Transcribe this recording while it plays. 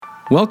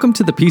Welcome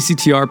to the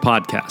PCTR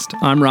podcast.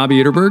 I'm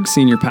Robbie Ytterberg,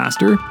 Senior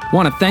Pastor. I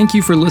want to thank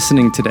you for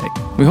listening today.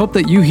 We hope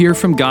that you hear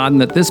from God and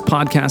that this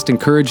podcast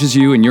encourages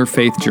you in your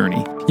faith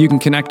journey. You can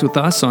connect with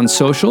us on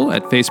social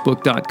at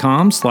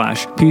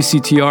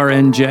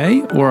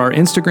facebook.com/PCTRNJ or our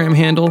Instagram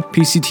handle,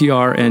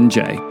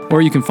 PCTRNJ.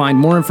 Or you can find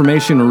more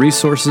information or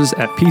resources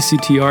at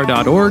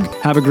PCTR.org.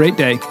 Have a great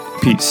day.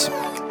 Peace.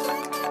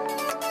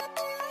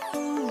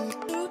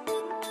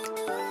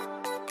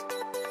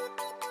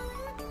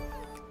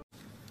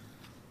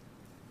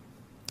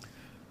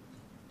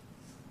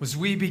 As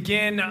we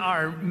begin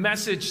our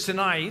message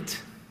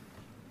tonight,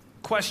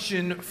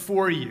 question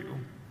for you.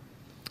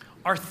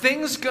 Are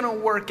things going to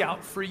work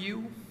out for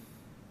you?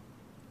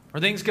 Are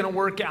things going to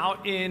work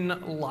out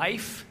in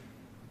life?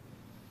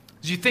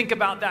 As you think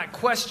about that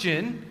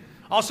question,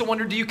 I also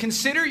wonder, do you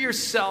consider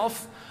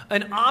yourself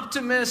an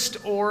optimist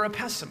or a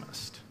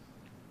pessimist?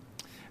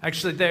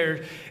 Actually,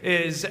 there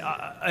is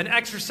an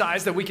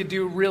exercise that we could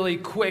do really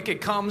quick. It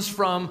comes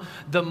from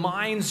the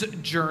Minds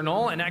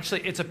Journal, and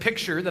actually it's a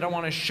picture that I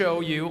want to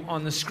show you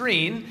on the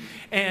screen.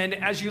 And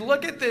as you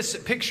look at this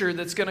picture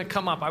that's going to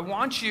come up, I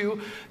want you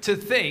to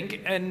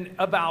think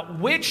about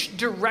which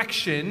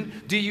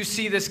direction do you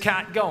see this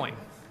cat going?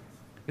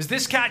 Is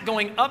this cat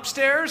going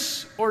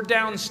upstairs or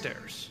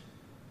downstairs?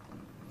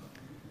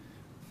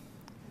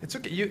 It's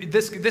okay.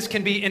 This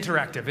can be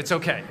interactive. It's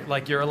okay.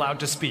 Like, you're allowed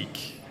to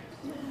speak.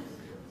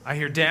 I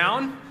hear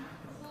down,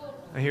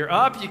 I hear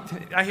up,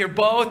 I hear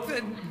both.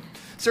 And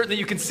certainly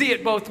you can see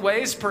it both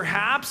ways,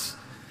 perhaps.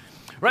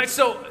 Right,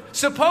 so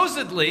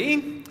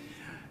supposedly,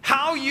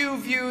 how you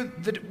view,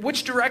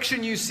 which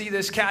direction you see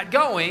this cat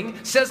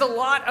going says a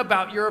lot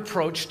about your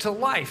approach to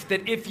life.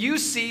 That if you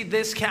see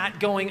this cat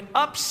going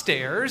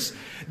upstairs,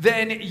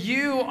 then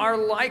you are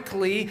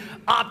likely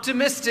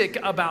optimistic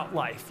about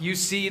life. You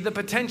see the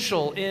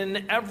potential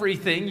in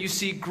everything. You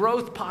see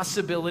growth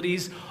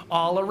possibilities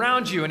all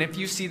around you. And if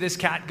you see this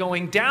cat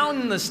going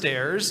down the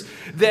stairs,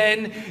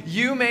 then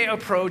you may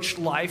approach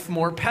life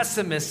more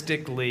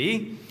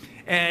pessimistically.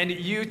 And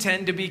you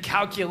tend to be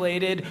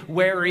calculated,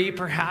 wary,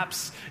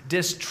 perhaps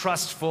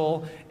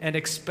distrustful, and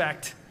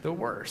expect the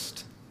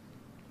worst.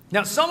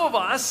 Now, some of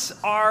us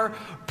are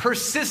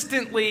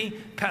persistently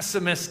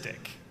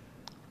pessimistic.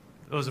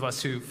 Those of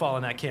us who fall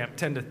in that camp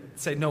tend to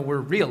say, no, we're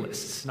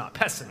realists, not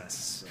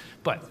pessimists.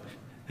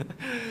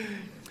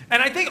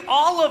 And I think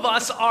all of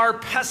us are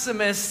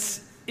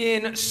pessimists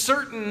in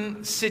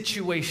certain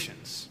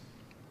situations.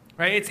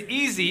 Right? It's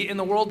easy in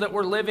the world that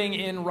we're living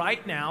in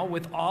right now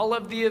with all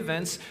of the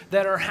events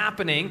that are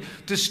happening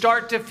to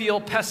start to feel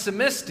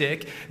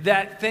pessimistic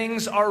that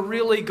things are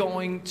really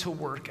going to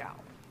work out.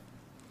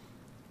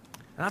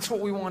 And that's what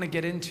we want to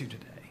get into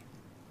today.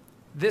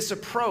 This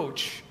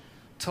approach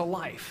to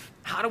life.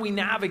 How do we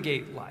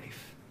navigate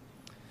life?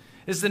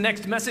 This is the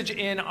next message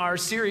in our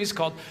series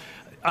called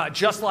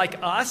Just Like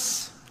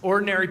Us.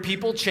 Ordinary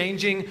people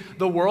changing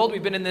the world.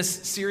 We've been in this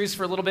series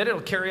for a little bit. It'll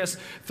carry us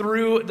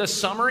through the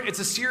summer. It's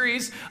a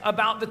series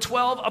about the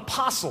 12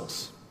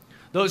 apostles.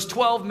 Those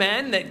 12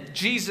 men that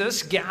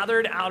Jesus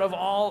gathered out of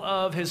all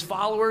of his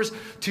followers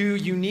to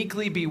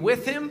uniquely be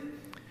with him.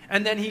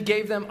 And then he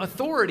gave them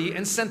authority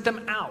and sent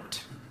them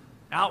out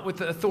with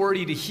the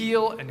authority to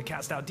heal and to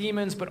cast out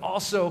demons, but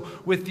also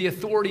with the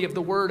authority of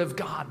the word of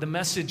God, the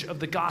message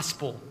of the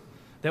gospel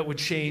that would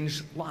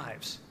change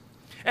lives.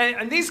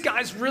 And these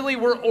guys really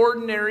were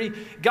ordinary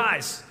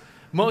guys.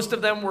 Most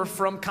of them were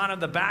from kind of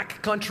the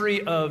back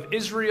country of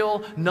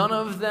Israel. None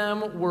of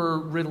them were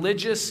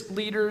religious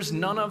leaders.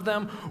 None of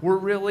them were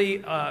really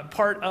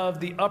part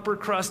of the upper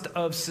crust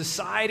of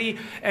society.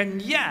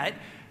 And yet,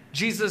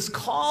 Jesus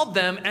called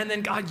them, and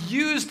then God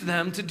used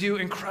them to do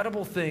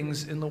incredible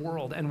things in the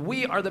world. And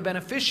we are the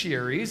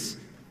beneficiaries,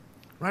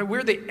 right?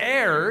 We're the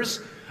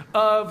heirs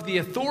of the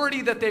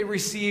authority that they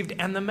received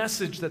and the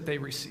message that they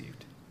received.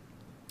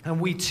 And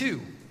we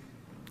too,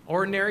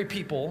 ordinary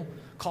people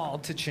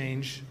called to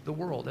change the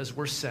world as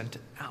we're sent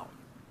out.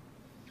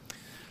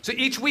 So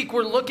each week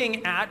we're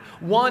looking at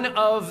one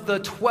of the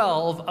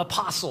 12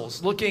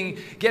 apostles,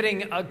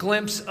 getting a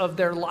glimpse of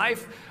their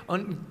life,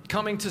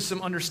 coming to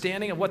some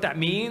understanding of what that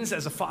means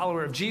as a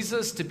follower of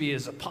Jesus, to be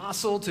his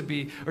apostle, to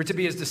be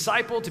his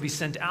disciple, to be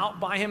sent out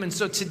by him. And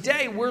so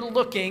today we're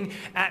looking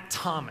at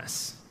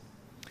Thomas.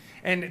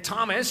 And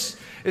Thomas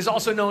is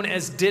also known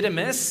as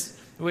Didymus,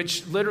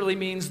 which literally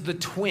means the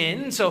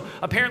twin. So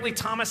apparently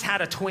Thomas had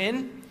a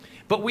twin,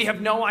 but we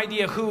have no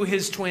idea who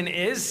his twin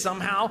is.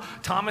 Somehow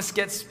Thomas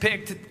gets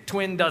picked,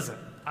 twin doesn't.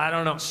 I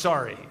don't know,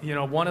 sorry.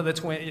 One of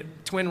the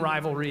twin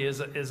rivalry is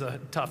a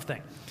tough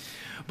thing.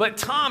 But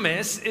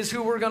Thomas is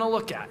who we're going to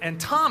look at. And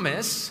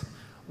Thomas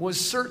was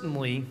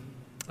certainly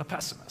a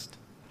pessimist.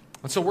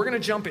 And so we're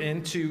going to jump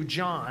into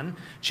John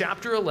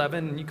chapter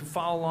 11, and you can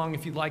follow along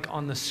if you'd like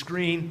on the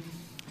screen.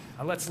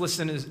 Let's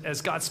listen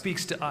as God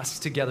speaks to us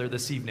together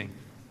this evening.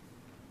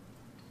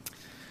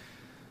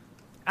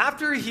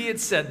 After he had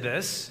said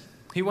this,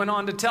 he went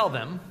on to tell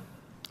them,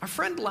 "Our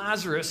friend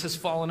Lazarus has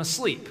fallen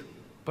asleep,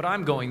 but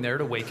I'm going there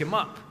to wake him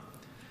up."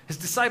 His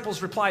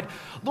disciples replied,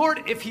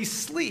 "Lord, if he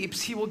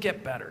sleeps, he will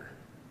get better."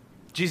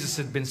 Jesus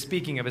had been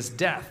speaking of his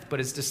death, but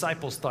his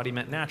disciples thought he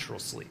meant natural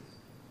sleep.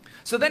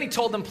 So then he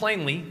told them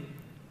plainly,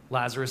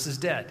 Lazarus is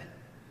dead.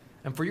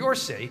 And for your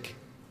sake,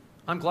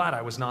 I'm glad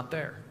I was not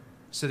there,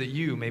 so that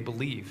you may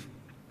believe.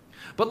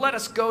 But let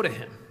us go to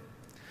him.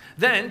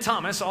 Then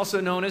Thomas,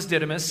 also known as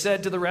Didymus,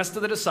 said to the rest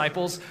of the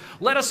disciples,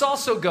 let us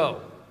also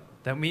go,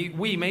 that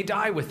we may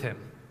die with him.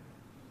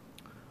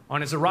 On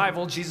his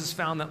arrival, Jesus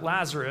found that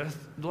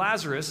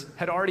Lazarus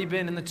had already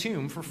been in the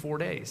tomb for 4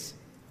 days.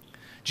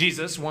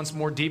 Jesus, once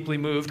more deeply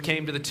moved,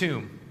 came to the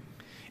tomb.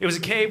 It was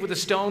a cave with a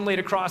stone laid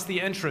across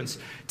the entrance.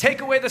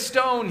 Take away the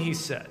stone, he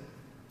said.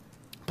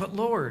 But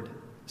Lord,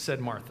 said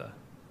Martha,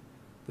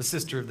 the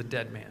sister of the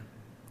dead man,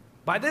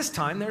 by this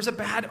time there's a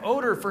bad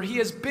odor, for he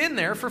has been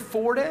there for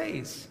 4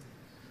 days.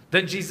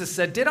 Then Jesus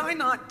said, did I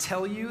not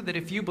tell you that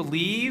if you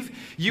believe,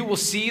 you will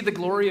see the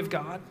glory of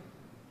God?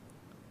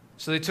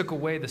 So they took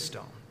away the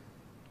stone.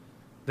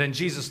 Then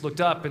Jesus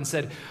looked up and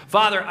said,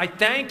 Father, I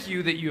thank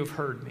you that you have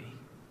heard me.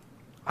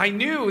 I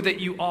knew that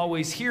you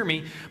always hear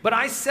me, but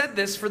I said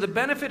this for the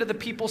benefit of the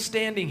people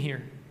standing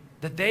here,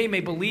 that they may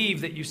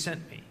believe that you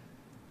sent me.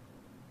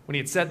 When he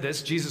had said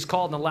this, Jesus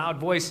called in a loud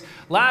voice,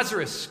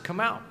 Lazarus, come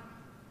out.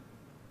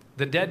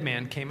 The dead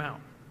man came out,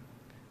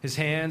 his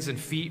hands and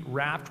feet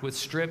wrapped with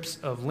strips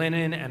of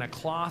linen and a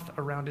cloth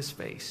around his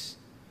face.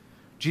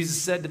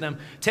 Jesus said to them,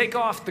 take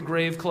off the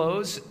grave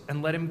clothes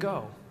and let him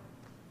go.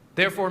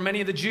 Therefore,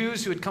 many of the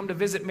Jews who had come to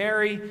visit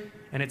Mary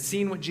and had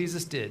seen what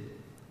Jesus did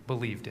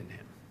believed in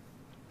him.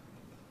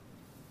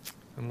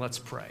 And let's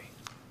pray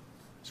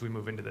as we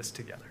move into this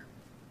together.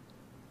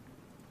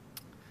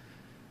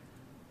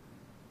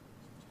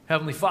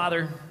 Heavenly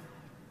Father,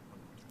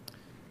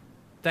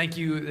 thank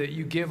you that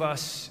you give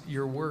us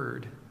your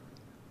word,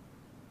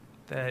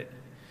 that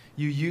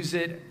you use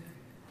it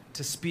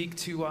to speak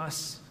to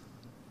us.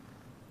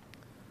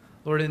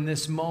 Lord, in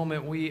this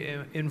moment, we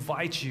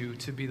invite you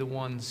to be the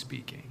one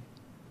speaking.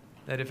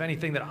 That if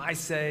anything that I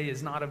say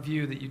is not of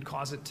you, that you'd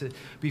cause it to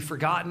be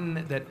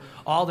forgotten, that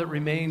all that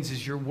remains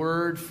is your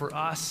word for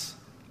us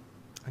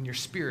and your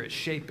spirit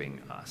shaping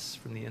us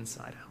from the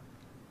inside out.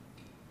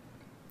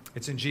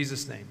 It's in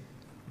Jesus' name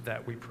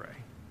that we pray.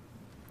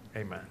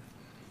 Amen.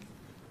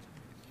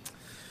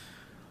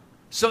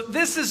 So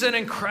this is an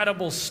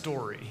incredible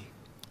story.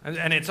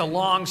 And it's a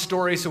long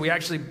story, so we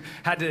actually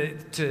had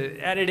to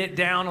edit it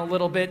down a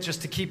little bit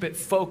just to keep it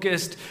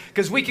focused,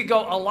 because we could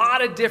go a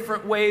lot of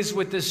different ways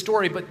with this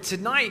story. But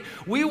tonight,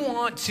 we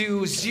want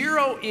to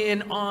zero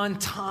in on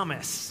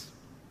Thomas,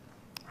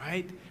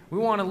 right? We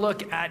want to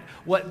look at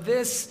what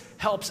this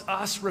helps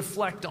us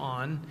reflect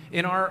on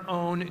in our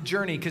own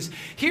journey. Because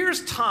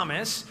here's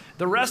Thomas,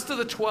 the rest of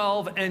the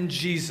 12, and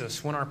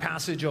Jesus when our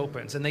passage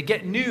opens. And they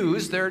get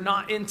news. They're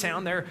not in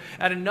town. They're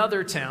at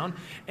another town.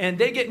 And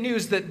they get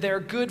news that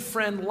their good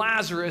friend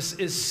Lazarus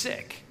is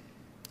sick.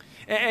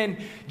 And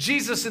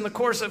Jesus, in the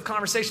course of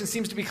conversation,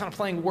 seems to be kind of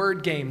playing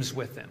word games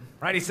with them,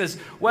 right? He says,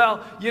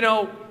 well, you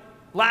know,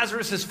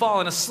 Lazarus has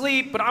fallen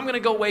asleep, but I'm going to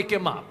go wake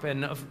him up.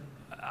 And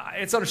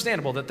it's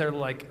understandable that they're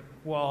like,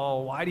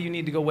 well, why do you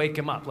need to go wake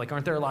him up? Like,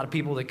 aren't there a lot of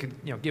people that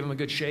could, give him a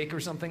good shake or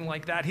something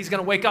like that? He's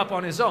going to wake up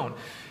on his own.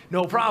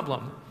 No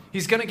problem.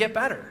 He's going to get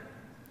better.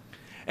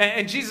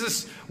 And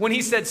Jesus, when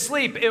he said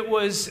sleep, it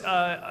was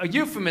a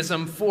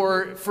euphemism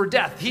for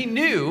death.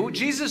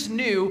 Jesus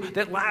knew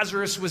that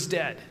Lazarus was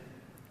dead,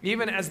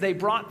 even as they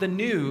brought the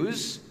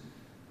news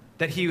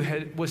that he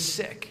was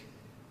sick.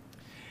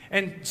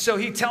 And so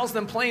he tells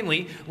them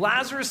plainly,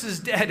 Lazarus is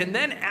dead, and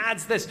then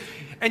adds this.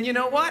 And you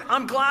know what?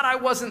 I'm glad I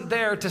wasn't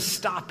there to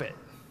stop it.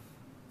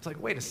 It's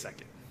like, wait a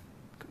second.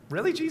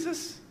 Really,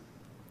 Jesus?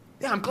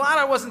 Yeah, I'm glad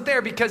I wasn't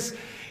there, because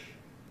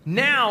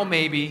now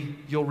maybe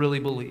you'll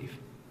really believe.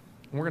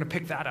 And we're going to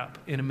pick that up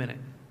in a minute.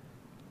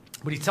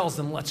 But he tells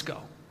them, let's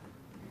go.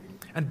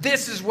 And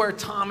this is where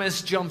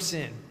Thomas jumps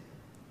in.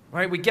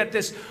 Right? We get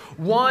this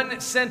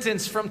one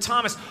sentence from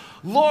Thomas.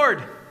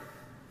 Lord,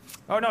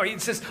 oh no, he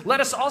says, let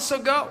us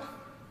also go,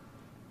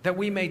 that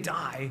we may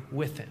die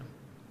with him.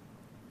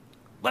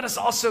 Let us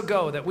also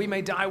go, that we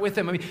may die with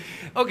him. I mean,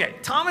 okay,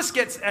 Thomas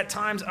gets at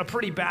times a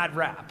pretty bad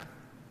rap.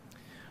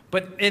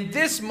 But in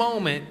this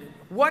moment,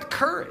 what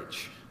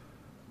courage,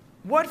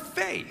 what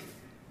faith,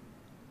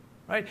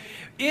 right?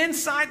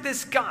 Inside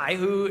this guy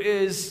who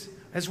is,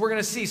 as we're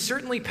going to see,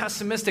 certainly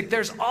pessimistic,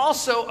 there's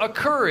also a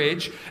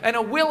courage and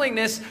a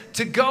willingness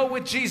to go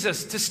with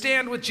Jesus, to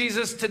stand with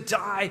Jesus, to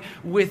die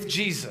with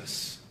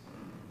Jesus.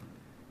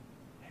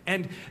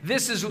 And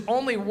this is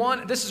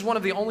one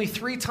of the only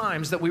 3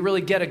 times that we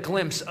really get a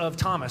glimpse of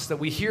Thomas, that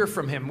we hear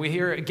from him. We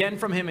hear again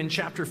from him in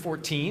chapter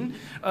 14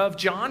 of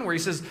John, where he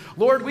says,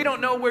 Lord, we don't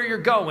know where you're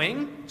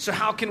going, so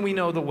how can we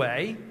know the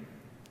way?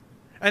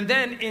 And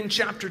then in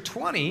chapter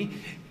 20,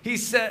 he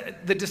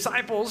said the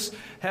disciples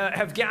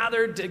have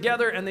gathered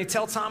together and they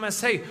tell Thomas,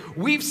 hey,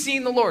 we've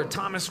seen the Lord.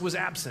 Thomas was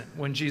absent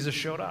when Jesus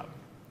showed up.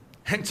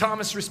 And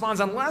Thomas responds,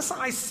 unless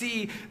I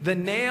see the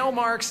nail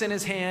marks in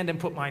his hand and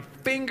put my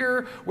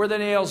finger where the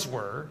nails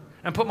were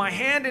and put my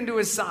hand into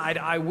his side,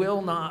 I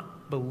will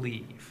not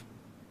believe.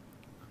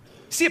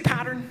 See a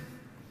pattern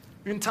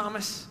in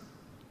Thomas?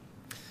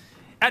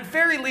 At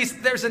very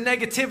least, there's a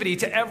negativity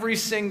to every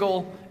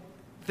single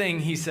thing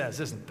he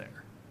says, isn't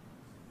there?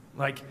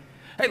 Like,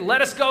 hey,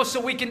 let us go so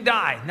we can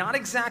die. Not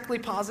exactly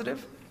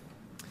positive,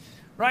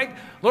 right?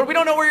 Lord, we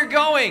don't know where you're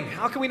going.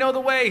 How can we know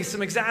the way?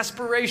 Some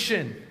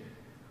exasperation.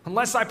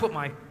 Unless I put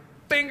my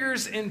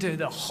fingers into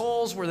the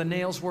holes where the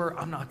nails were,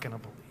 I'm not going to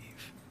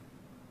believe.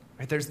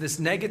 Right? There's this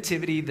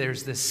negativity,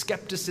 there's this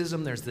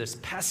skepticism, there's this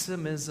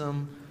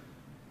pessimism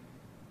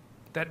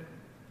that,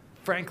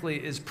 frankly,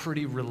 is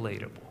pretty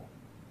relatable.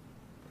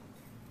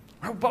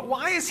 But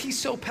why is he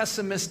so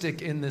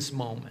pessimistic in this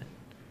moment?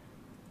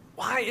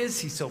 Why is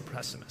he so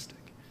pessimistic?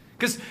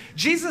 Because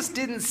Jesus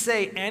didn't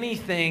say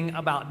anything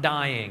about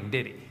dying,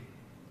 did he?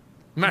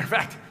 Matter of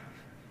fact,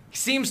 he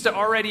seems to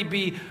already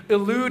be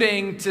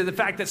alluding to the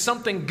fact that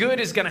something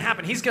good is going to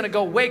happen. He's going to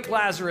go wake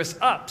Lazarus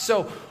up.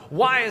 So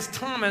why is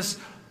Thomas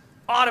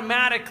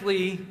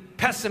automatically,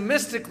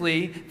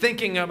 pessimistically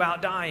thinking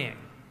about dying?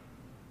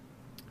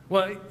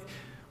 Well,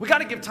 we got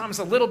to give Thomas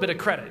a little bit of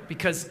credit,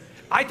 because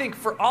I think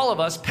for all of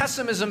us,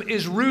 pessimism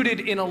is rooted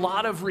in a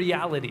lot of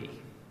reality.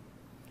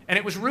 And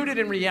it was rooted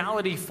in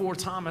reality for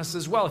Thomas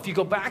as well. If you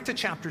go back to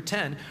chapter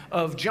 10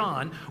 of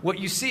John, what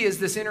you see is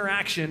this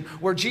interaction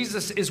where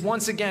Jesus is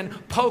once again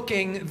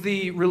poking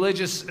the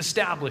religious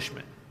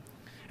establishment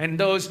and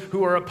those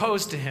who are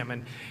opposed to him,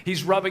 and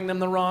he's rubbing them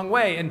the wrong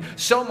way. And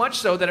so much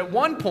so that at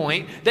one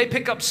point, they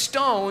pick up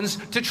stones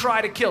to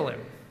try to kill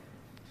him.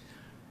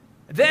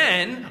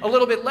 Then, a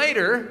little bit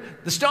later,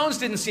 the stones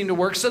didn't seem to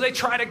work, so they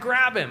try to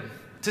grab him,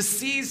 to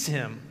seize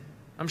him.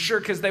 I'm sure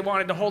because they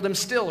wanted to hold him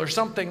still or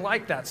something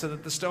like that so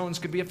that the stones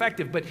could be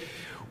effective. But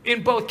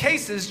in both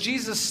cases,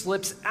 Jesus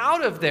slips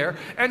out of there,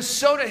 and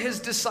so do his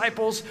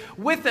disciples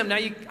with him. Now,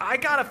 I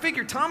got to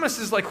figure, Thomas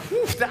is like,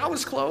 whew, that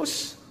was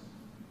close.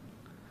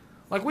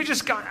 Like, we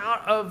just got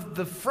out of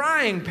the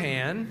frying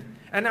pan,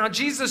 and now,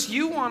 Jesus,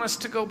 you want us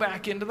to go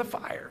back into the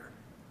fire.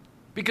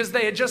 Because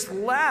they had just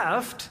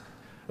left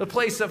the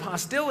place of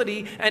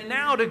hostility, and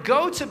now to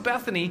go to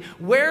Bethany,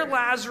 where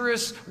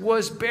Lazarus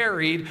was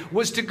buried,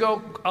 was to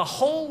go a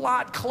whole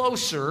lot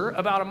closer,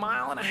 about 1.5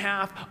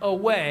 miles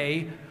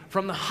away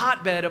from the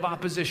hotbed of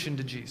opposition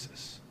to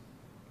Jesus.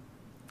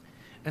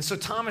 And so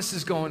Thomas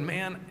is going,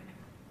 man,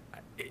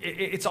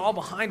 it's all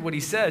behind what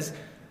he says.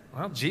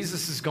 Well,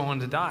 Jesus is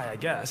going to die, I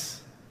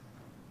guess,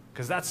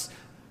 because that's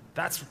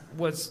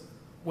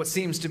what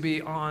seems to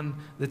be on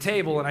the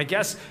table, and I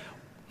guess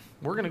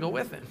we're going to go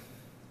with him.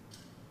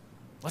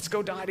 Let's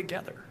go die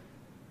together.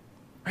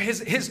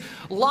 His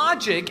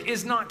logic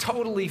is not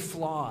totally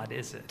flawed,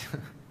 is it?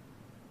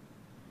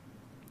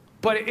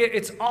 But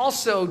it's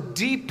also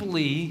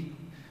deeply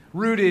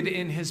rooted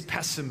in his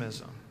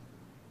pessimism.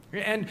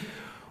 And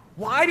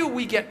why do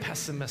we get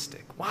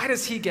pessimistic? Why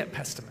does he get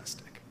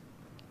pessimistic?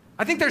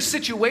 I think there's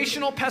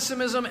situational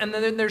pessimism, and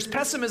then there's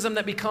pessimism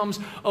that becomes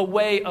a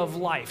way of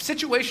life.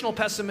 Situational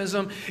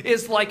pessimism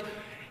is like,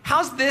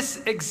 how's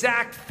this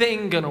exact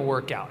thing going to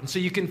work out? And so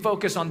you can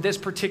focus on this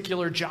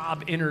particular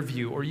job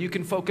interview, or you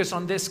can focus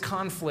on this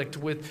conflict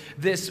with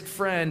this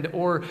friend,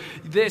 or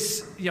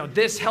this,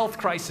 this health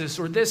crisis,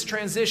 or this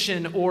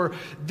transition, or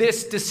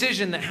this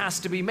decision that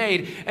has to be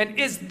made. And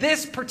is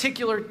this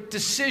particular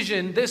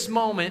decision, this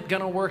moment,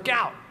 going to work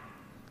out?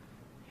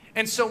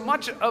 And so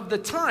much of the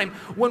time,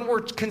 when we're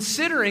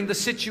considering the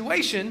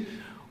situation,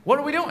 what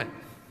are we doing?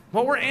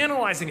 Well, we're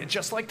analyzing it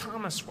just like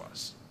Thomas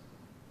was.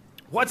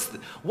 What's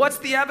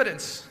the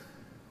evidence?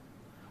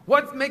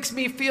 What makes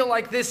me feel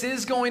like this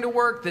is going to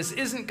work, this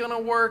isn't going to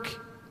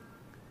work?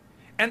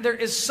 And there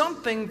is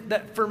something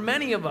that for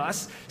many of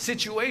us,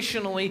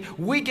 situationally,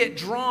 we get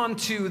drawn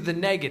to the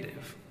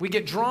negative. We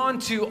get drawn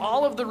to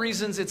all of the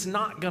reasons it's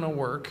not going to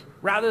work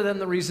rather than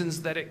the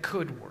reasons that it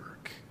could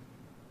work.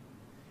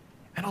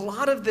 And a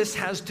lot of this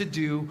has to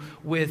do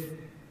with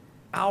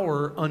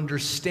our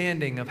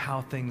understanding of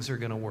how things are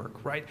going to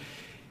work, right?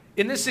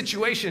 In this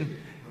situation,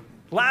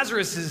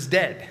 Lazarus is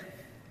dead.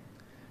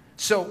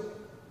 So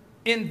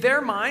in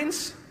their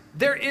minds,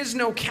 there is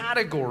no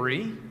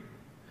category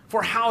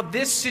for how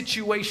this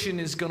situation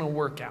is going to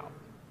work out.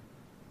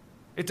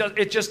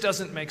 It just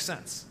doesn't make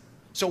sense.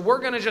 So we're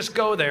going to just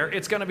go there.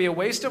 It's going to be a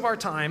waste of our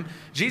time.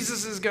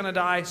 Jesus is going to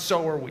die,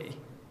 so are we.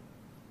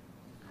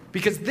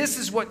 Because this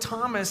is what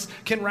Thomas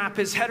can wrap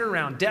his head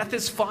around. Death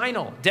is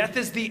final. Death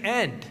is the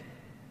end.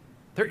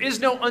 There is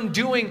no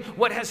undoing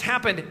what has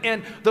happened,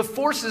 and the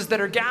forces that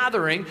are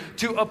gathering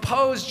to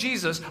oppose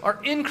Jesus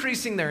are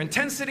increasing their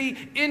intensity,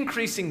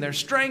 increasing their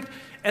strength,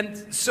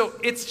 and so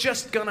it's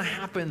just going to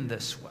happen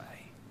this way.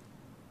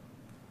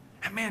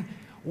 And man,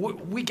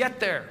 we get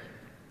there,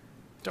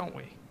 don't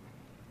we?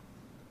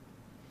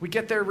 We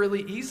get there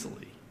really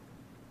easily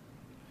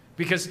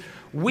because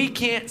we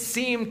can't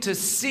seem to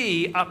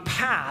see a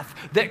path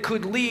that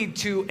could lead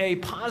to a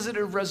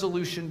positive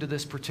resolution to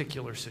this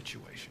particular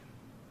situation.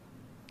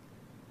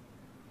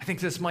 I think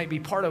this might be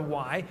part of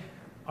why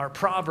our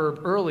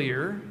proverb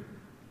earlier,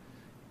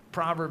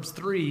 Proverbs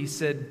 3,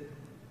 said,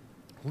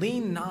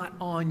 lean not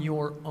on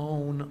your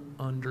own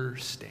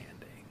understanding.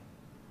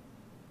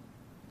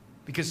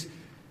 Because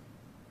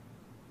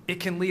it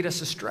can lead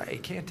us astray,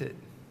 can't it?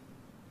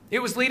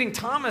 It was leading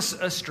Thomas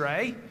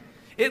astray.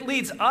 It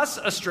leads us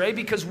astray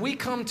because we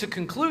come to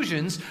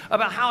conclusions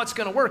about how it's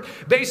going to work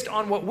based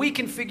on what we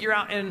can figure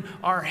out in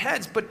our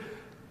heads. But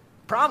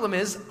problem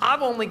is,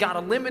 I've only got a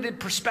limited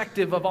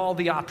perspective of all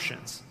the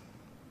options.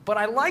 But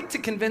I like to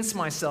convince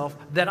myself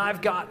that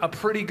I've got a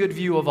pretty good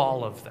view of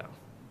all of them.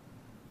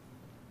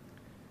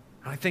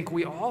 And I think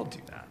we all do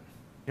that.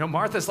 You know,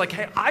 Martha's like,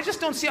 hey, I just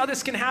don't see how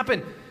this can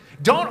happen.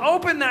 Don't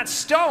open that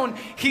stone.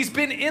 He's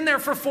been in there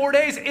for 4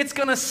 days. It's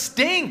going to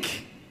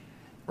stink.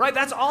 Right?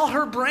 That's all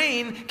her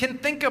brain can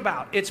think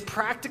about. It's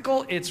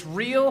practical, it's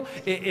real,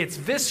 it's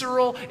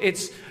visceral,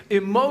 it's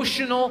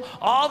emotional.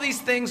 All these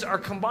things are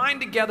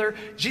combined together.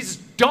 Jesus,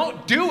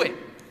 don't do it.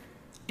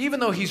 Even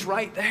though he's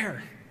right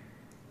there.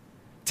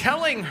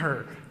 Telling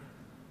her,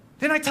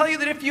 didn't I tell you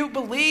that if you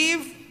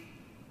believe,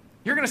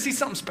 you're going to see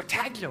something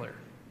spectacular?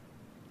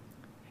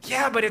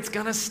 Yeah, but it's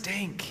going to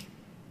stink.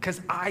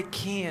 Because I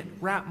can't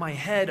wrap my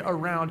head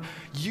around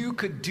you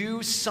could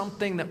do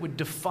something that would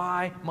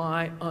defy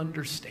my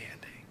understanding.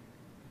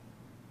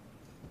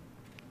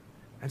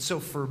 And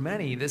so for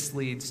many, this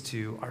leads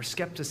to our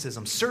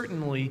skepticism,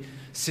 certainly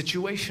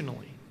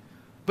situationally.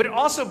 But it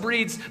also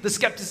breeds the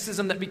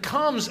skepticism that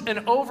becomes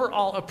an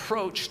overall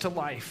approach to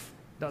life,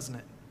 doesn't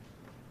it?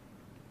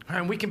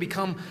 And we can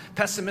become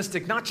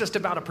pessimistic, not just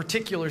about a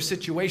particular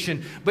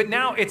situation, but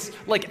now it's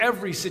like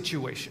every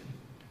situation.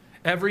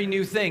 Every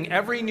new thing,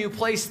 every new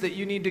place that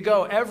you need to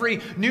go,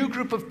 every new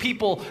group of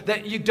people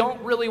that you don't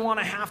really want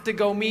to have to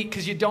go meet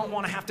because you don't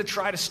want to have to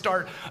try to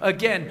start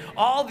again.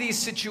 All these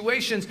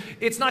situations,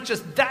 it's not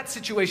just that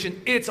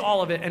situation, it's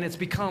all of it, and it's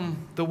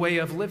become the way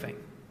of living.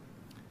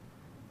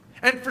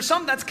 And for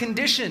some, that's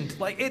conditioned.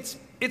 Like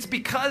it's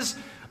because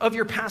of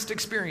your past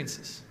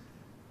experiences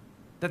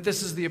that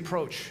this is the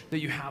approach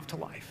that you have to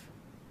life.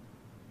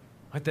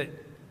 Like that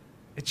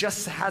it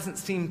just hasn't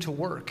seemed to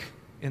work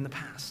in the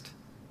past.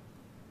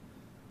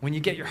 When you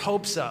get your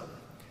hopes up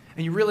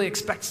and you really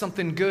expect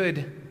something good,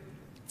 it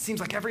seems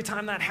like every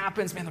time that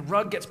happens, man, the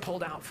rug gets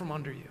pulled out from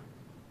under you.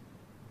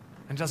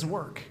 And it doesn't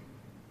work.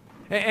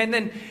 And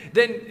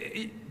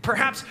then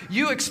perhaps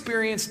you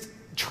experienced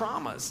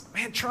traumas.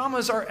 Man,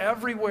 traumas are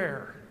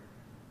everywhere.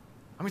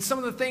 I mean, some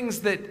of the things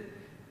that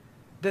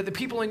the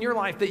people in your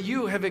life that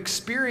you have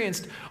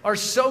experienced are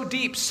so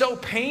deep, so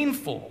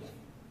painful,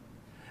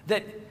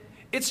 that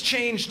it's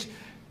changed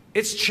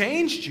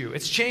you.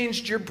 It's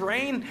changed your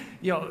brain,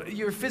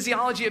 your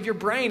physiology of your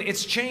brain.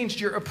 It's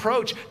changed your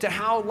approach to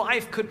how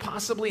life could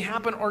possibly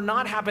happen or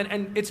not happen.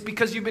 And it's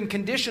because you've been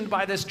conditioned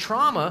by this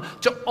trauma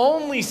to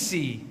only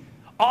see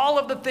all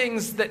of the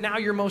things that now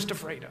you're most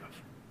afraid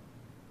of.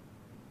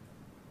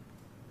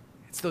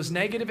 It's those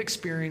negative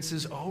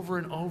experiences over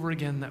and over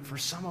again that for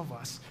some of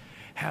us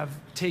have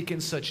taken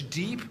such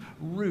deep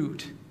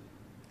root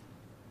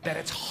that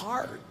it's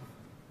hard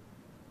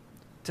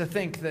to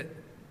think that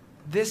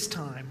this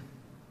time,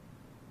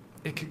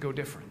 it could go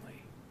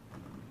differently.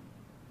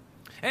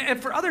 And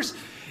for others,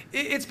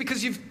 it's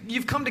because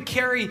you've come to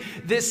carry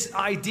this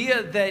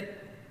idea that,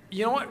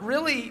 you know what,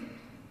 really,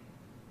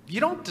 you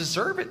don't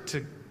deserve it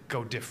to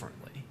go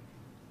differently.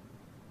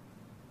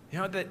 You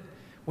know, that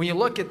when you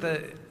look at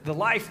the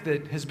life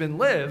that has been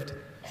lived,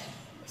 it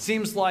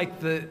seems like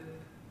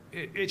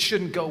it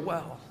shouldn't go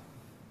well.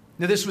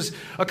 Now, this was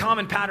a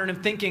common pattern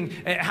of thinking.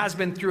 It has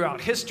been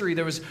throughout history.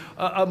 There was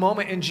a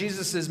moment in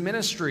Jesus'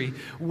 ministry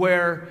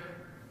where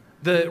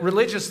the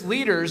religious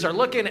leaders are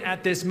looking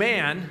at this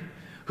man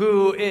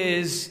who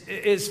is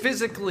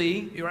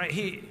physically, right,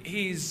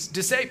 he's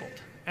disabled.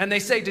 And they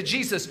say to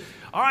Jesus,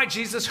 all right,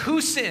 Jesus,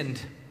 who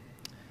sinned?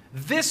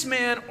 This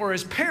man or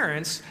his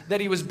parents that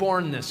he was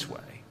born this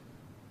way?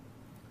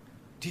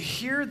 Do you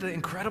hear the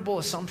incredible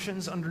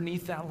assumptions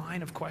underneath that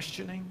line of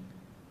questioning?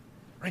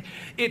 Right?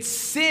 It's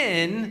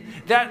sin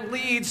that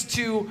leads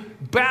to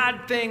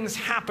bad things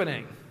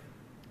happening.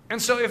 And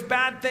so if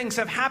bad things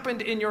have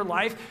happened in your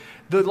life,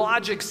 the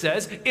logic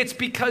says it's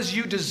because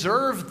you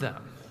deserve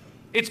them.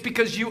 It's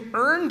because you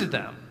earned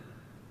them.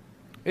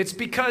 It's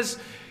because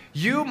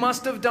you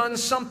must have done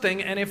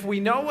something, and if we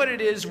know what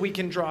it is, we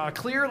can draw a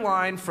clear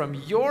line from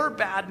your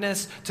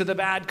badness to the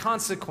bad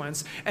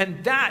consequence,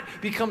 and that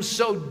becomes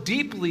so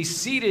deeply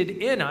seated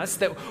in us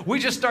that we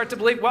just start to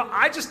believe, well,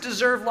 I just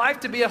deserve life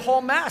to be a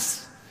whole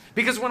mess.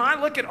 Because when I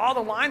look at all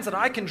the lines that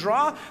I can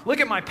draw, look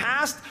at my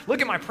past,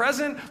 look at my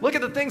present, look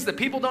at the things that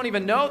people don't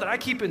even know that I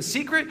keep in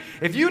secret,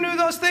 if you knew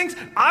those things,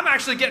 I'm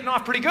actually getting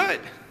off pretty good.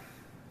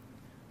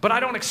 But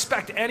I don't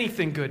expect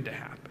anything good to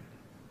happen.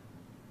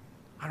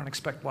 I don't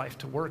expect life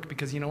to work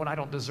because, you know what, I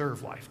don't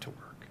deserve life to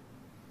work.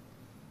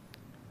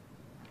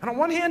 And on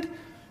one hand,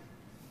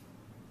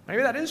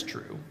 maybe that is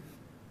true.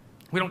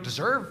 We don't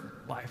deserve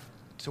life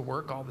to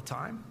work all the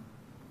time.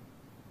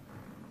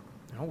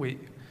 You know,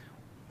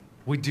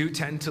 we do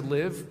tend to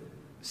live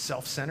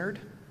self-centered.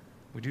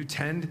 We do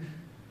tend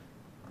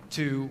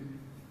to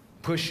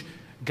push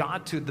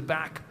God to the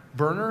back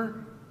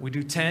burner. We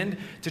do tend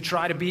to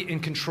try to be in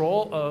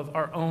control of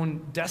our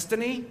own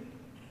destiny.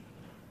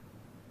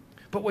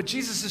 But what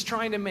Jesus is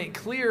trying to make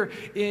clear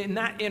in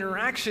that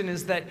interaction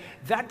is that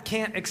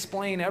can't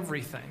explain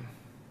everything.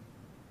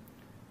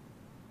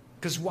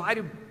 Because why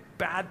do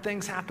bad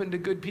things happen to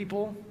good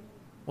people?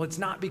 Well, it's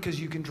not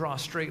because you can draw a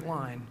straight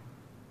line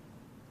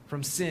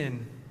from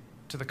sin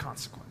to the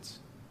consequence.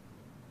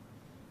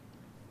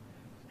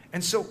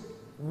 And so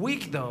we,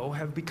 though,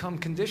 have become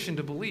conditioned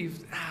to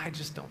believe, I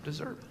just don't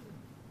deserve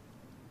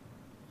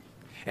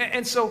it.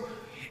 And so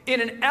in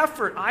an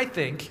effort, I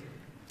think,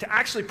 to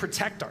actually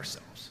protect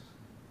ourselves,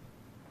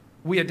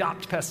 we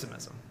adopt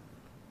pessimism.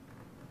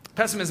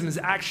 Pessimism is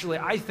actually,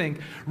 I think,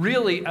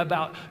 really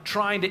about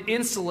trying to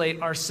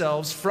insulate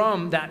ourselves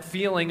from that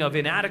feeling of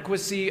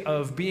inadequacy,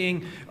 of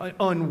being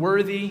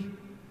unworthy,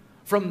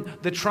 from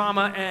the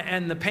trauma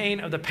and the pain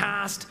of the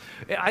past.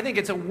 I think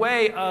it's a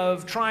way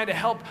of trying to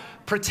help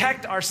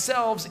protect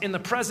ourselves in the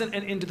present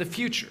and into the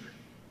future.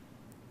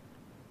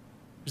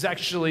 There's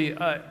actually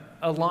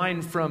a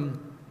line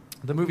from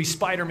the movie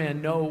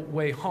Spider-Man: No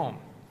Way Home,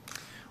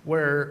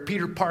 where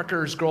Peter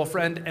Parker's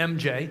girlfriend,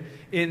 MJ,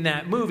 in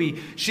that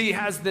movie, she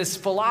has this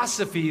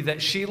philosophy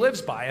that she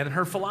lives by, and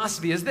her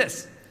philosophy is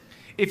this: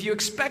 if you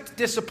expect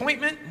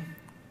disappointment,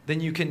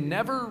 then you can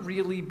never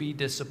really be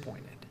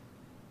disappointed.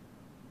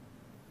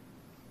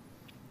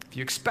 If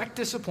you expect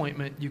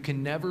disappointment, you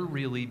can never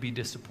really be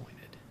disappointed.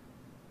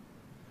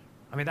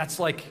 I mean,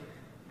 that's like,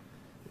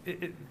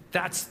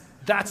 that's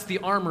the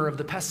armor of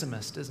the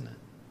pessimist, isn't it?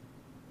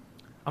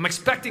 I'm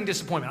expecting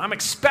disappointment. I'm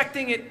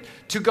expecting it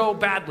to go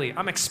badly.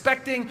 I'm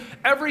expecting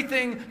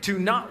everything to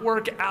not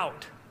work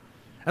out.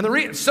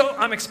 And so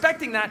I'm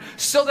expecting that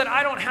so that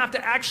I don't have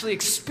to actually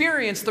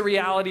experience the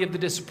reality of the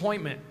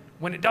disappointment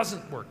when it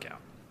doesn't work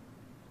out.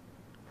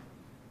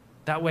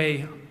 That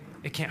way,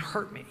 it can't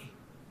hurt me.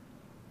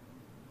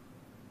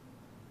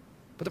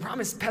 But the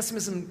problem is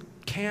pessimism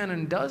can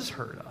and does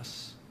hurt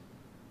us.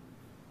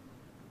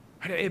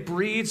 It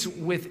breeds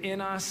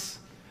within us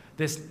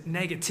this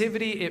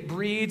negativity. It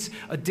breeds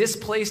a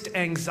displaced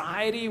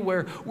anxiety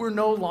where we're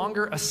no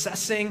longer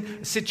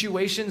assessing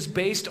situations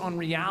based on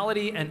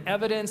reality and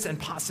evidence and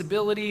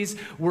possibilities.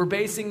 We're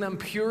basing them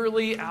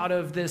purely out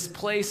of this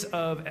place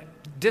of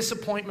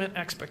disappointment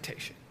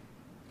expectation.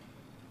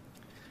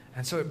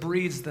 And so it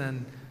breeds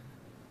then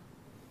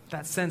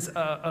that sense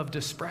of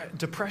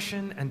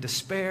depression and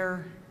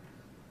despair.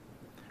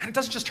 And it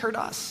doesn't just hurt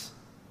us.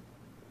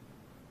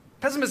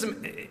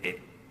 Pessimism,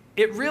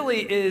 it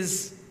really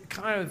is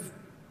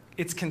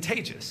it's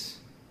contagious.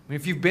 I mean,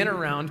 if you've been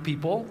around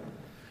people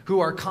who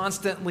are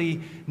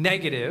constantly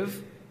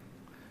negative,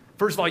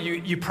 first of all,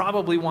 you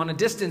probably want to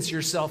distance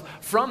yourself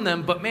from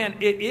them, but man,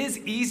 it is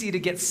easy to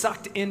get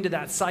sucked into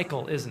that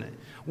cycle, isn't it?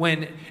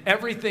 When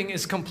everything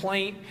is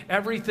complaint,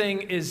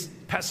 everything is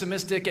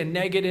pessimistic and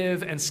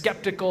negative and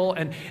skeptical,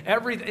 and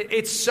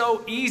it's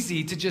so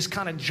easy to just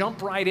kind of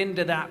jump right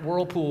into that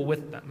whirlpool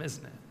with them,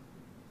 isn't it?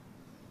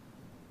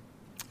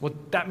 Well,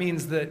 that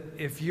means that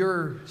if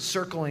you're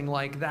circling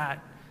like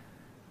that,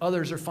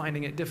 others are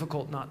finding it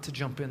difficult not to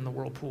jump in the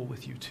whirlpool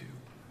with you too.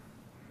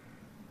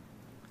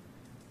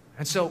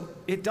 And so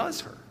it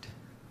does hurt.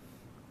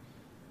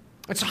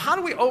 And so how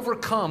do we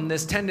overcome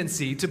this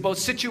tendency to both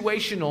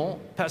situational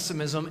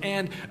pessimism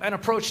and an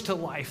approach to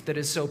life that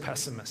is so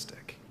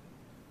pessimistic?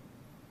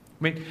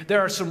 I mean, there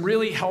are some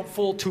really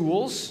helpful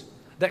tools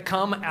that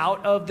come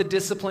out of the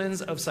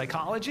disciplines of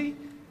psychology,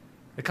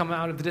 that come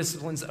out of the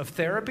disciplines of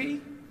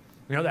therapy,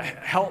 that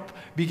help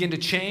begin to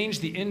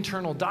change the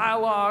internal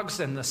dialogues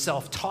and the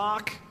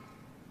self-talk,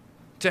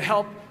 to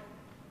help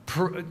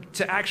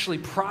to actually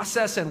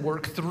process and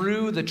work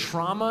through the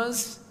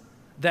traumas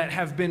that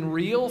have been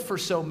real for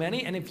so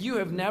many. And if you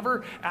have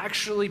never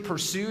actually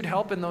pursued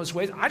help in those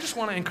ways, I just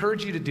want to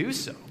encourage you to do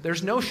so.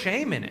 There's no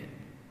shame in it.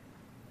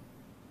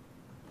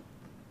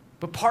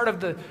 But part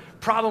of the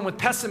problem with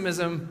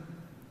pessimism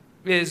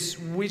is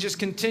we just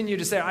continue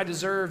to say, I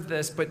deserve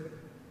this, but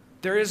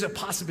there is a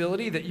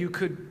possibility that you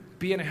could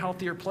be in a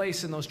healthier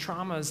place, and those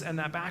traumas and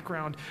that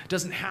background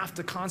doesn't have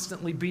to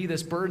constantly be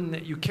this burden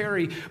that you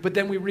carry, but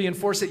then we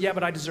reinforce it, yeah,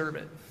 but I deserve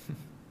it.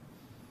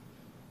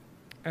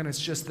 And it's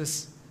just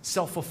this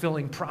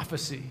self-fulfilling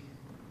prophecy.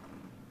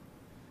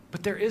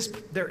 But there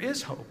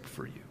is hope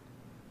for you.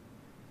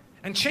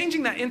 And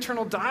changing that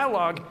internal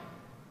dialogue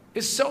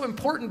is so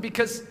important,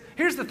 because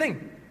here's the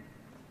thing.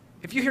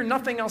 If you hear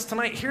nothing else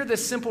tonight, hear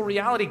this simple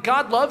reality.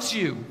 God loves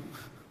you.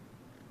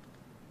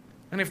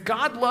 And if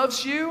God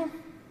loves you,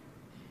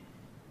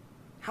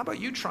 how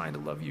about you trying to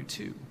love you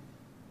too?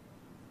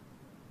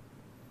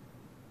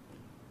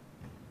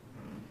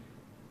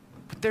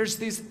 But there's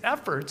these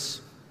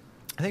efforts.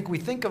 I think we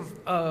think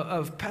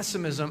of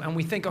pessimism and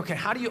we think, okay,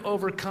 how do you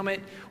overcome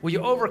it? Well, you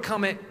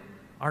overcome it.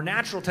 Our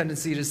natural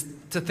tendency is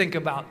to think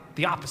about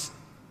the opposite.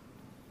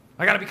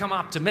 I got to become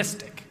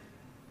optimistic.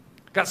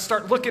 Got to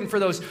start looking for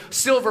those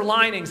silver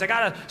linings. I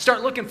got to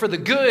start looking for the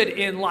good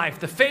in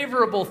life, the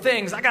favorable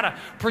things. I got to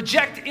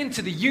project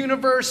into the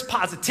universe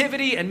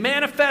positivity and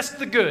manifest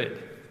the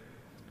good.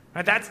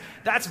 Right?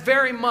 That's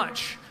very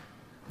much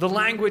the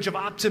language of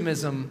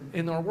optimism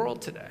in our world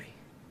today.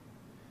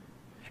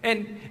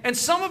 And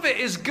some of it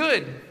is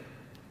good.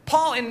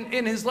 Paul,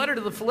 in his letter to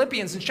the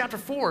Philippians in chapter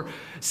 4,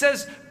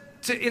 says,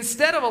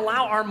 instead of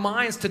allow our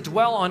minds to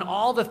dwell on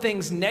all the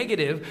things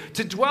negative,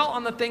 to dwell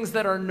on the things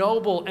that are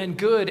noble and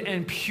good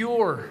and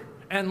pure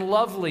and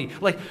lovely,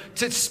 like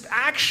to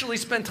actually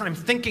spend time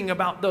thinking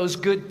about those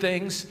good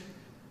things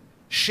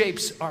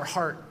shapes our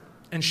heart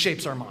and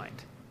shapes our mind.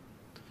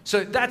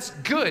 So that's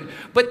good,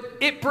 but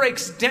it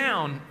breaks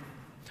down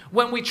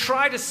when we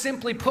try to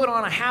simply put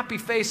on a happy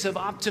face of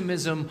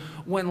optimism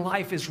when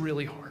life is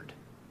really hard.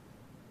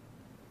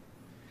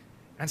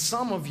 And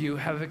some of you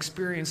have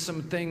experienced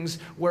some things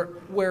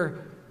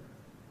where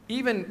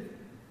even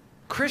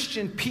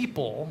Christian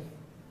people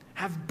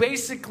have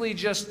basically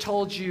just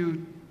told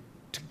you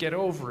to get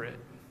over it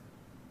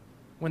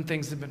when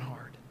things have been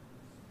hard.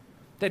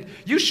 That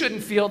you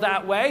shouldn't feel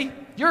that way.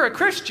 You're a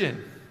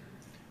Christian.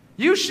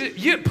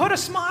 You put a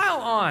smile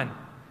on.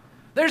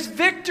 There's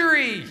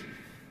victory.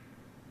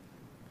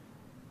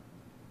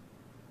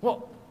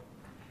 Well,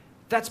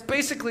 that's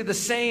basically the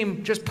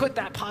same, just put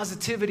that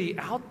positivity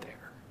out there.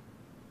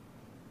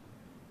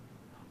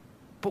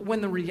 But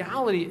when the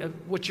reality of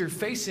what you're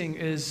facing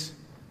is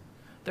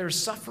there's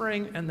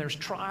suffering and there's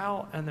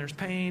trial and there's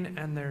pain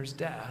and there's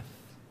death,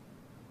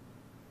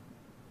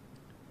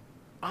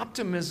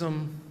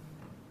 optimism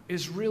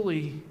is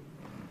really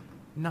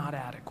not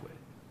adequate.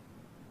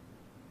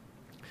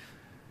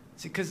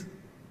 See, because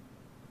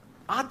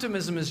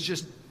optimism is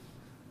just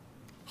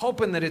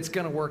hoping that it's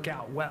going to work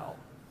out well,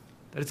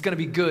 that it's going to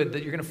be good,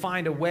 that you're going to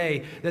find a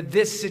way that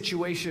this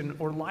situation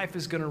or life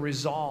is going to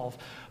resolve.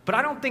 But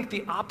I don't think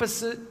the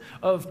opposite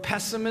of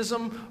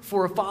pessimism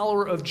for a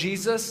follower of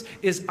Jesus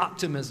is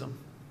optimism.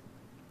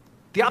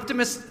 The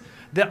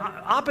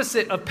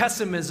opposite of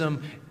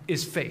pessimism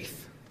is faith.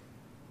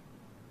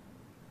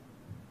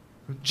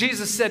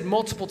 Jesus said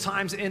multiple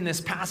times in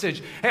this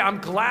passage, hey, I'm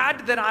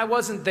glad that I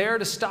wasn't there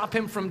to stop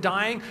him from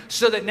dying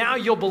so that now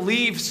you'll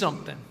believe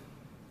something.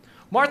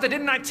 Martha,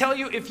 didn't I tell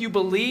you if you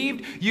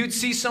believed, you'd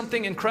see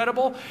something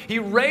incredible? He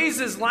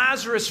raises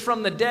Lazarus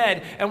from the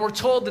dead, and we're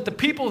told that the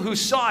people who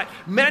saw it,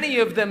 many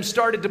of them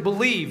started to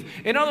believe.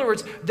 In other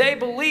words, they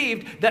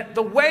believed that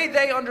the way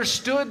they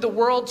understood the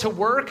world to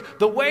work,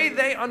 the way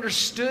they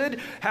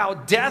understood how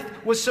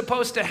death was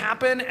supposed to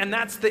happen, and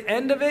that's the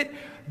end of it,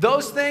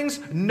 those things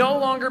no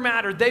longer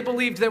mattered. They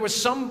believed there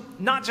was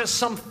not just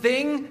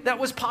something that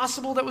was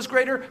possible that was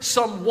greater,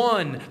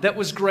 someone that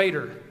was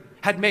greater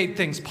had made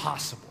things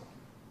possible.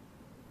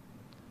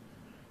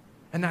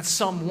 And that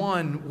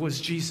someone was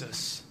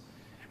Jesus.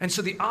 And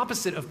so the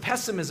opposite of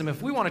pessimism,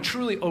 if we want to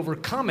truly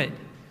overcome it,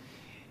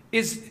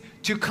 is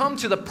to come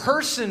to the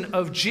person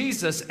of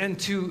Jesus and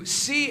to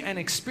see and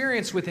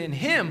experience within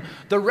him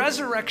the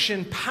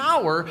resurrection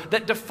power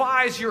that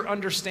defies your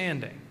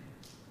understanding.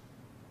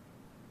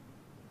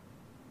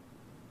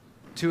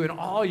 To in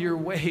all your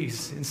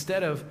ways,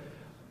 instead of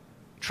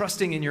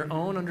trusting in your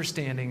own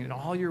understanding, in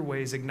all your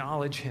ways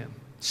acknowledge him.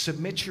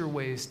 Submit your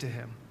ways to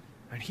him,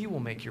 and he will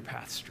make your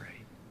path straight.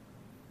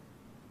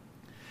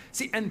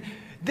 See, and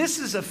this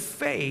is a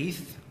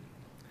faith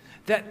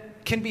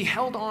that can be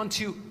held on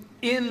to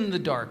in the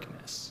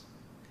darkness,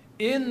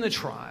 in the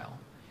trial,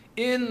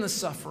 in the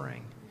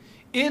suffering,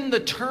 in the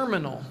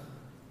terminal.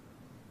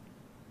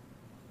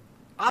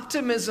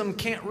 Optimism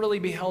can't really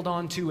be held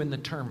on to in the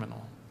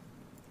terminal.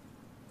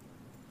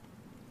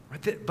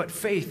 Right? But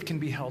faith can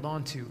be held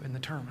on to in the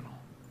terminal.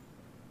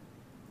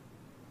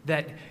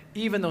 That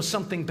even though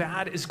something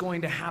bad is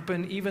going to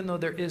happen, even though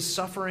there is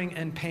suffering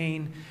and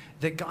pain,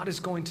 that God is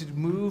going to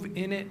move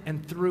in it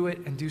and through it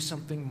and do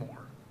something more.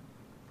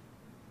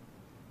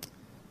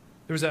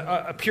 There was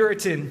a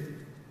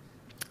Puritan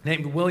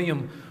named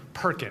William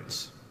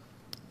Perkins,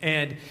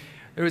 and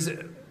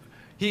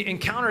he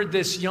encountered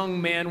this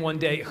young man one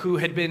day who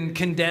had been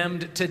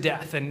condemned to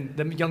death, and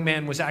the young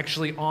man was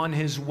actually on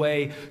his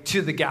way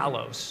to the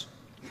gallows.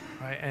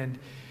 Right? And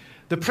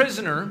the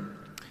prisoner,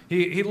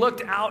 he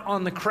looked out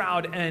on the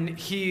crowd, and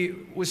he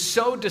was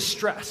so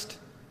distressed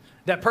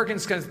that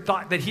Perkins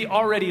thought that he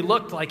already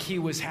looked like he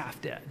was half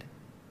dead.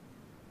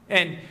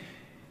 And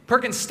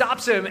Perkins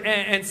stops him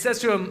and says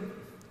to him,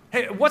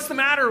 hey, what's the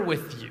matter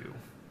with you?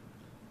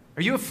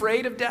 Are you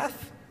afraid of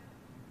death?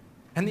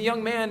 And the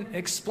young man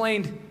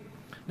explained,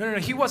 no,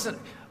 he wasn't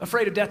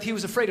afraid of death. He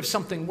was afraid of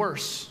something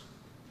worse.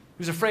 He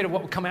was afraid of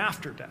what would come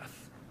after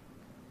death.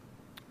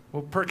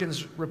 Well,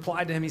 Perkins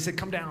replied to him. He said,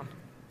 come down.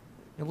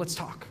 Let's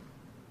talk.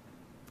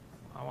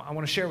 I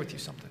want to share with you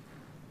something.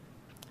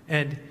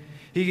 And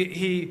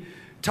he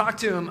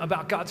talked to him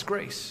about God's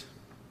grace.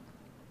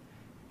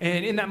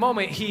 And in that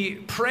moment, he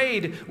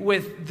prayed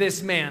with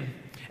this man.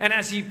 And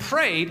as he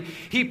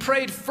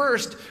prayed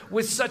first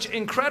with such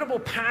incredible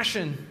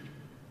passion,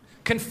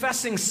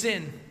 confessing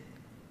sin,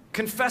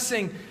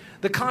 confessing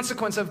the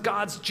consequence of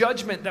God's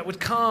judgment that would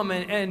come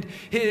and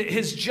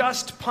his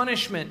just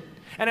punishment.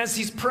 And as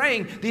he's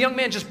praying, the young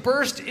man just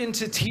burst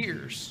into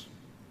tears.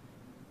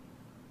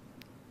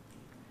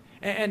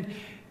 And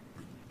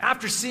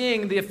after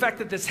seeing the effect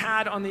that this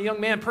had on the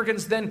young man,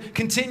 Perkins then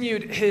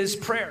continued his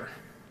prayer.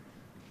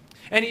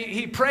 And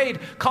he prayed,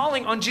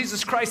 calling on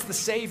Jesus Christ the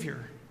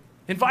Savior.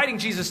 inviting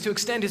Jesus to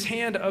extend his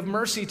hand of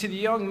mercy to the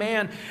young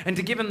man and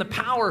to give him the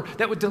power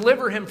that would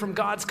deliver him from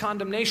God's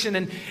condemnation.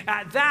 And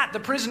at that, the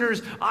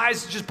prisoner's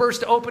eyes just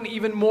burst open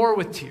even more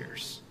with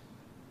tears,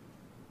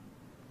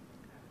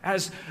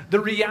 as the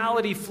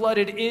reality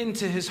flooded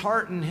into his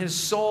heart and his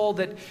soul,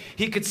 that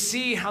he could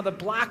see how the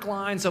black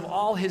lines of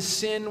all his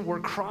sin were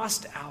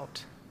crossed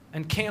out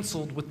and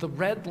canceled with the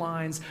red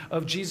lines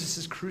of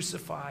Jesus'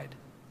 crucified,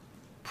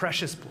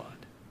 precious blood.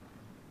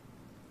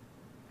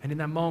 And in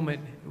that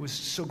moment, it was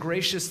so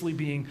graciously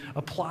being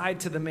applied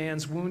to the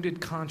man's wounded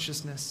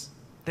consciousness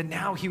that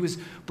now he was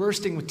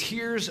bursting with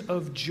tears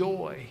of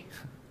joy,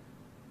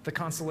 the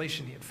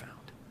consolation he had found.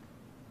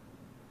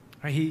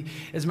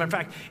 As a matter of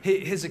fact,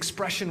 his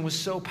expression was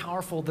so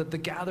powerful that the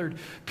gathered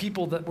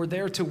people that were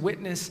there to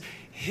witness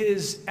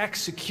his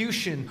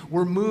execution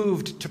were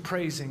moved to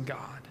praising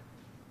God,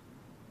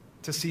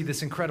 to see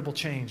this incredible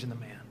change in the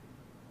man.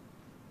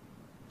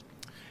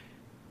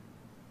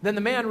 Then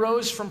the man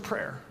rose from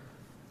prayer,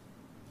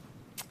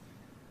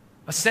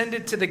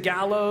 ascended to the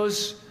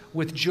gallows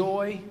with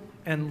joy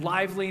and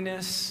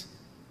liveliness,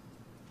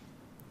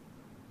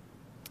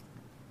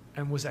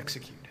 and was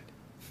executed.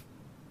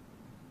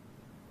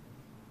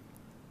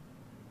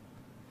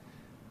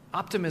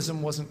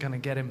 Optimism wasn't going to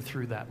get him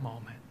through that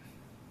moment.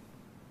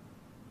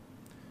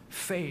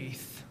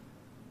 Faith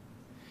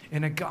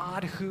in a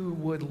God who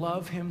would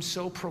love him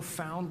so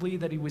profoundly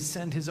that he would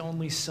send his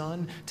only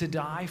son to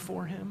die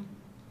for him.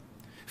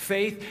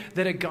 Faith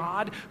that a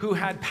God who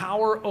had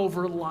power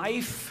over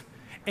life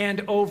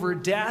and over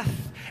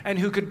death and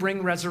who could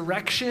bring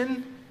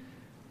resurrection,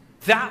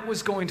 that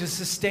was going to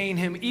sustain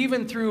him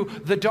even through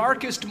the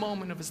darkest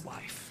moment of his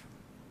life.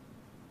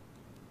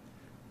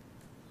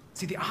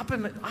 See, the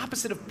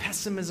opposite of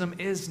pessimism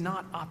is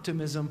not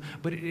optimism,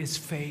 but it is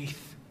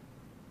faith.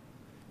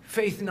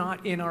 Faith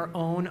not in our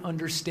own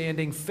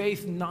understanding.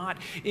 Faith not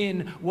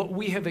in what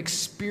we have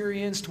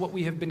experienced, what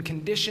we have been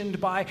conditioned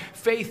by.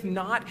 Faith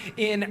not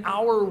in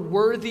our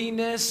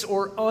worthiness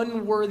or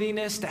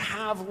unworthiness to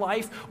have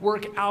life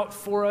work out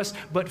for us,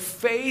 but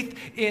faith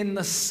in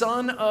the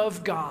Son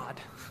of God,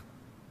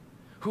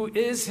 who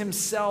is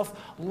himself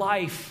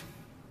life,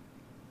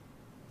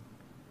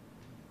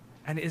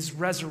 and is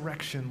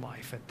resurrection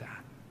life at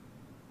that.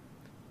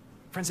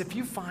 Friends, if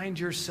you find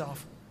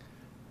yourself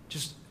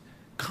just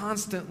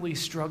constantly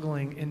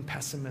struggling in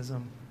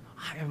pessimism,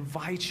 I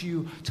invite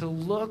you to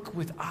look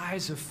with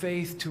eyes of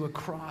faith to a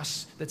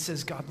cross that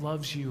says God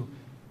loves you.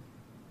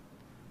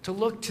 To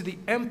look to the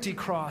empty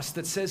cross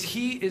that says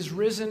he is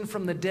risen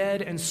from the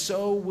dead and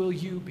so will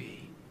you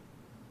be.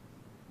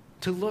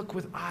 To look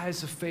with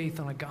eyes of faith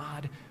on a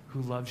God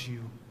who loves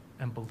you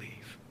and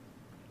believe.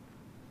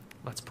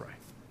 Let's pray.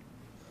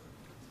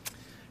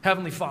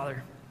 Heavenly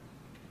Father,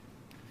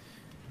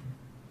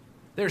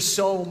 there's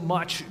so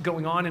much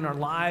going on in our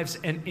lives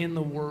and in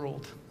the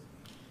world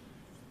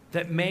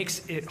that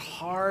makes it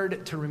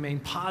hard to remain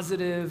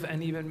positive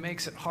and even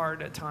makes it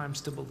hard at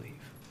times to believe.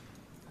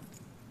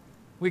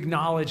 We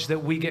acknowledge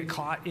that we get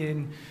caught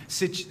in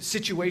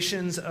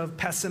situations of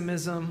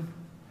pessimism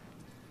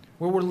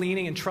where we're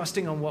leaning and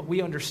trusting on what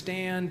we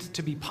understand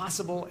to be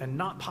possible and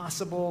not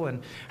possible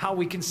and how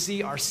we can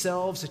see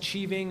ourselves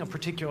achieving a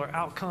particular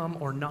outcome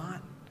or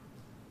not.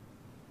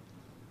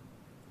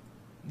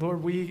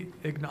 Lord, we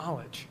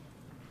acknowledge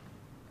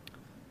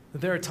that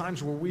there are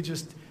times where we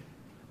just,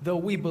 though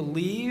we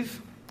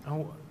believe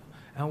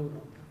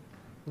and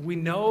we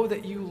know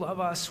that you love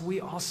us,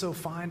 we also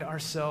find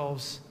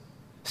ourselves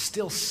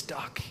still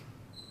stuck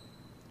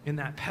in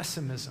that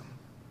pessimism,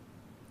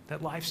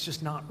 that life's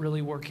just not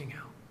really working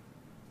out.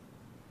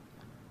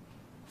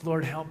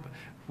 Lord, help.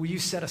 Will you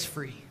set us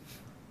free?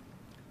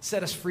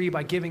 Set us free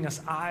by giving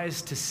us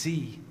eyes to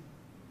see,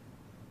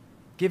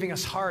 giving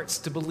us hearts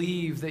to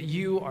believe that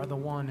you are the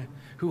one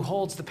who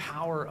holds the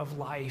power of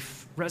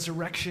life,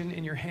 resurrection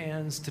in your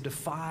hands to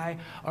defy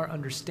our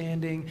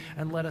understanding,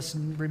 and let us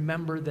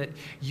remember that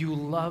you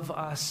love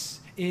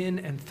us in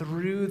and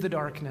through the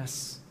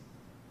darkness.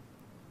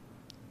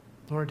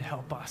 Lord,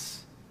 help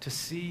us to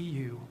see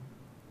you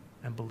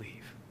and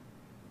believe.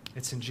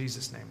 It's in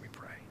Jesus' name we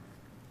pray.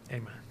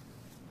 Amen.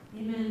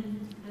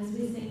 Amen. As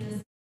we sing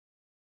this